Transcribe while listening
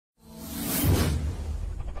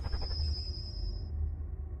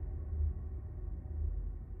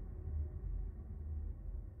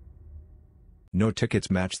No tickets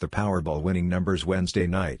matched the Powerball winning numbers Wednesday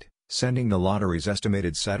night, sending the lottery's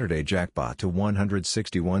estimated Saturday jackpot to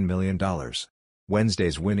 $161 million.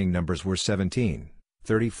 Wednesday's winning numbers were 17,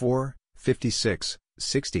 34, 56,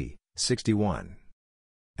 60, 61.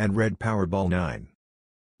 And red Powerball 9.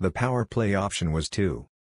 The power play option was 2.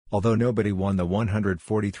 Although nobody won the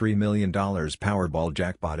 $143 million Powerball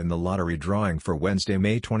jackpot in the lottery drawing for Wednesday,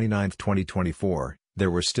 May 29, 2024, there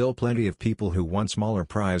were still plenty of people who won smaller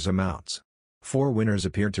prize amounts. 4 winners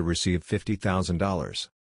appeared to receive $50,000.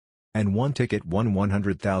 And one ticket won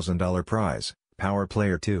 $100,000 prize, Power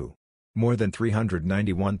Player 2. More than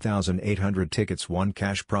 391,800 tickets won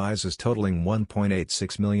cash prizes totaling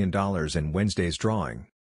 $1.86 million in Wednesday's drawing.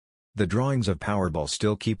 The drawings of Powerball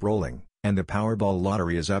still keep rolling, and the Powerball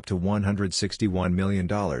lottery is up to $161 million,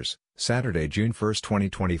 Saturday, June 1,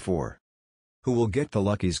 2024. Who will get the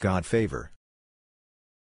lucky's God favor?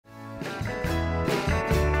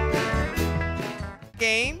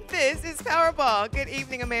 Game. This is Powerball. Good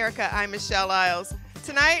evening, America. I'm Michelle Isles.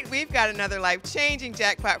 Tonight, we've got another life-changing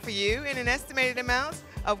jackpot for you in an estimated amount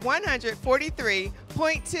of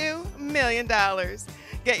 $143.2 million.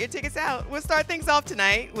 Get your tickets out. We'll start things off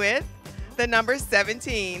tonight with the number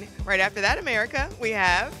 17. Right after that, America, we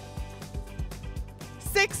have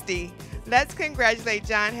 60. Let's congratulate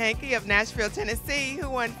John Hankey of Nashville, Tennessee, who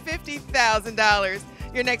won $50,000.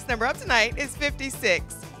 Your next number up tonight is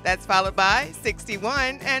 56. That's followed by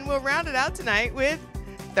 61, and we'll round it out tonight with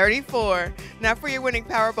 34. Now for your winning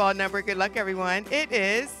Powerball number, good luck everyone. It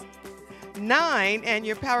is 9, and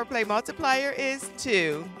your Power Play multiplier is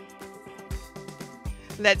 2.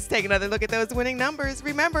 Let's take another look at those winning numbers.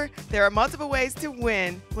 Remember, there are multiple ways to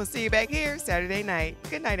win. We'll see you back here Saturday night.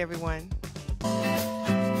 Good night, everyone.